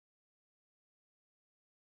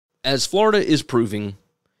as Florida is proving,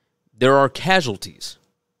 there are casualties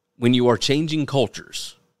when you are changing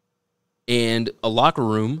cultures. And a locker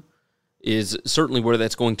room is certainly where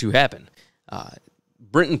that's going to happen.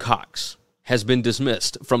 Brenton Cox has been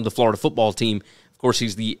dismissed from the Florida football team. Of course,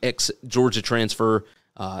 he's the ex-Georgia transfer.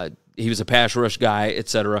 He was a pass rush guy,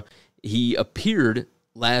 etc. He appeared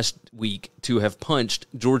last week to have punched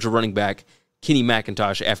Georgia running back Kenny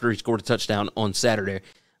McIntosh after he scored a touchdown on Saturday.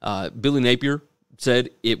 Billy Napier said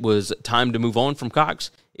it was time to move on from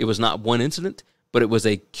Cox. It was not one incident, but it was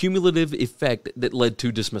a cumulative effect that led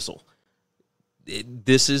to dismissal.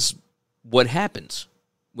 This is what happens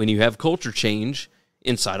when you have culture change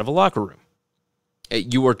inside of a locker room.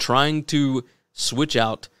 You are trying to switch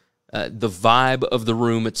out the vibe of the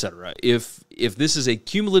room, etc. If this is a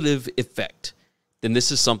cumulative effect, then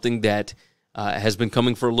this is something that has been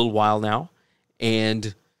coming for a little while now,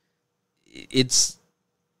 and it's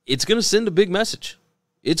going to send a big message.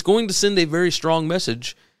 It's going to send a very strong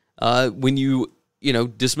message when you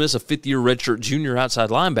dismiss a fifth-year redshirt junior outside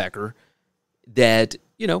linebacker that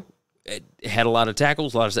had a lot of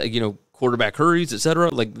tackles, a lot of quarterback hurries, etc.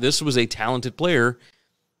 Like, this was a talented player.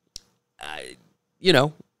 I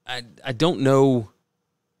don't know.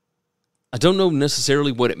 I don't know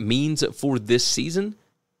necessarily what it means for this season,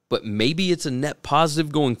 but maybe it's a net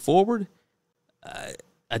positive going forward.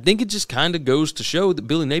 I think it just kind of goes to show that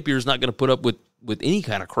Billy Napier is not going to put up with any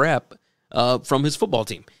kind of crap from his football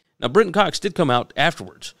team. Now, Brenton Cox did come out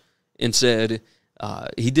afterwards and said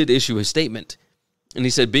he did issue a statement, and he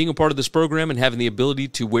said, being a part of this program and having the ability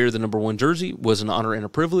to wear the number 1 jersey was an honor and a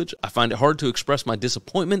privilege. I find it hard to express my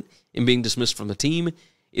disappointment in being dismissed from the team.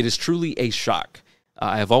 It is truly a shock.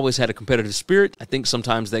 I have always had a competitive spirit. I think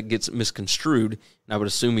sometimes that gets misconstrued, and I would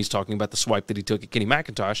assume he's talking about the swipe that he took at Kenny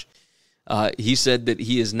McIntosh. He said that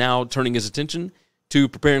he is now turning his attention to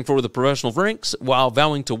preparing for the professional ranks while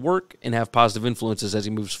vowing to work and have positive influences as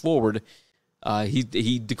he moves forward.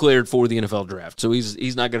 He declared for the NFL draft, so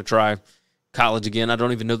he's not going to try college again. I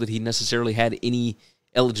don't even know that he necessarily had any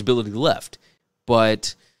eligibility left.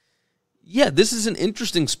 But, yeah, this is an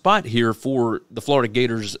interesting spot here for the Florida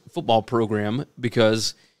Gators football program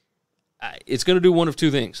because it's going to do one of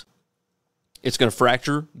two things. It's going to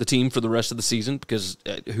fracture the team for the rest of the season because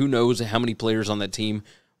who knows how many players on that team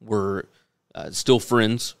were still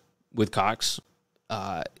friends with Cox.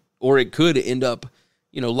 Or it could end up,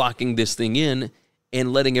 locking this thing in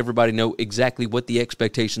and letting everybody know exactly what the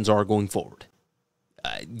expectations are going forward.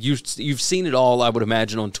 You've seen it all, I would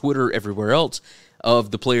imagine, on Twitter, everywhere else,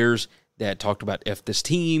 of the players that talked about F this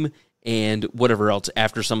team and whatever else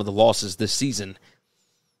after some of the losses this season.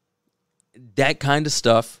 That kind of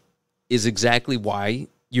stuff is exactly why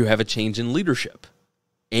you have a change in leadership.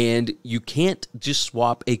 And you can't just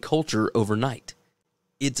swap a culture overnight.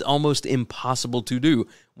 It's almost impossible to do.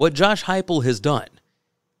 What Josh Heupel has done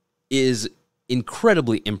is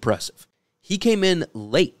incredibly impressive. He came in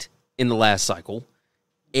late in the last cycle,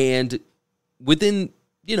 and within,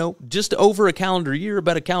 just over a calendar year,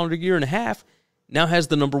 about a calendar year and a half, now has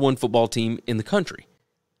the number 1 football team in the country.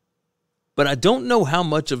 But I don't know how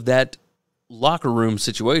much of that locker room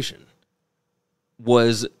situation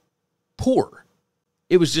was poor.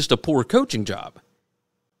 It was just a poor coaching job.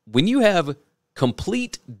 When you have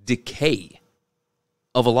complete decay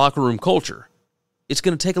of a locker room culture, it's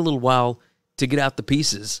going to take a little while to get out the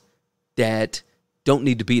pieces that don't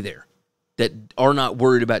need to be there, that are not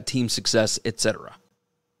worried about team success, etc.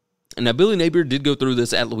 And now Billy Napier did go through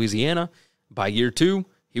this at Louisiana. By year 2,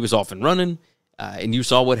 he was off and running, and you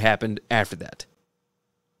saw what happened after that.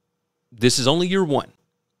 This is only year 1.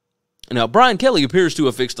 Now, Brian Kelly appears to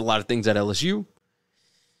have fixed a lot of things at LSU.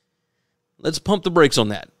 Let's pump the brakes on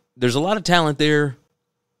that. There's a lot of talent there.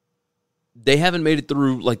 They haven't made it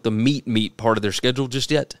through like the meat part of their schedule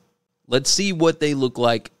just yet. Let's see what they look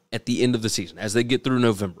like at the end of the season as they get through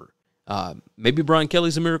November. Maybe Brian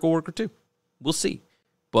Kelly's a miracle worker too. We'll see.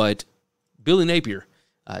 But Billy Napier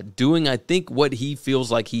doing, I think, what he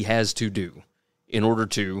feels like he has to do in order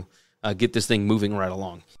to get this thing moving right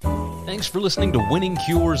along. Thanks for listening to Winning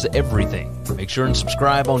Cures Everything. Make sure and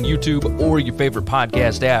subscribe on YouTube or your favorite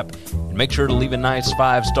podcast app, and make sure to leave a nice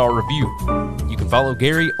 5-star review. You can follow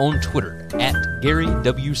Gary on Twitter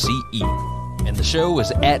 @GaryWCE, and the show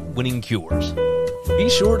is @Winning Cures. Be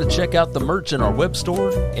sure to check out the merch in our web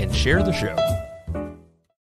store and share the show.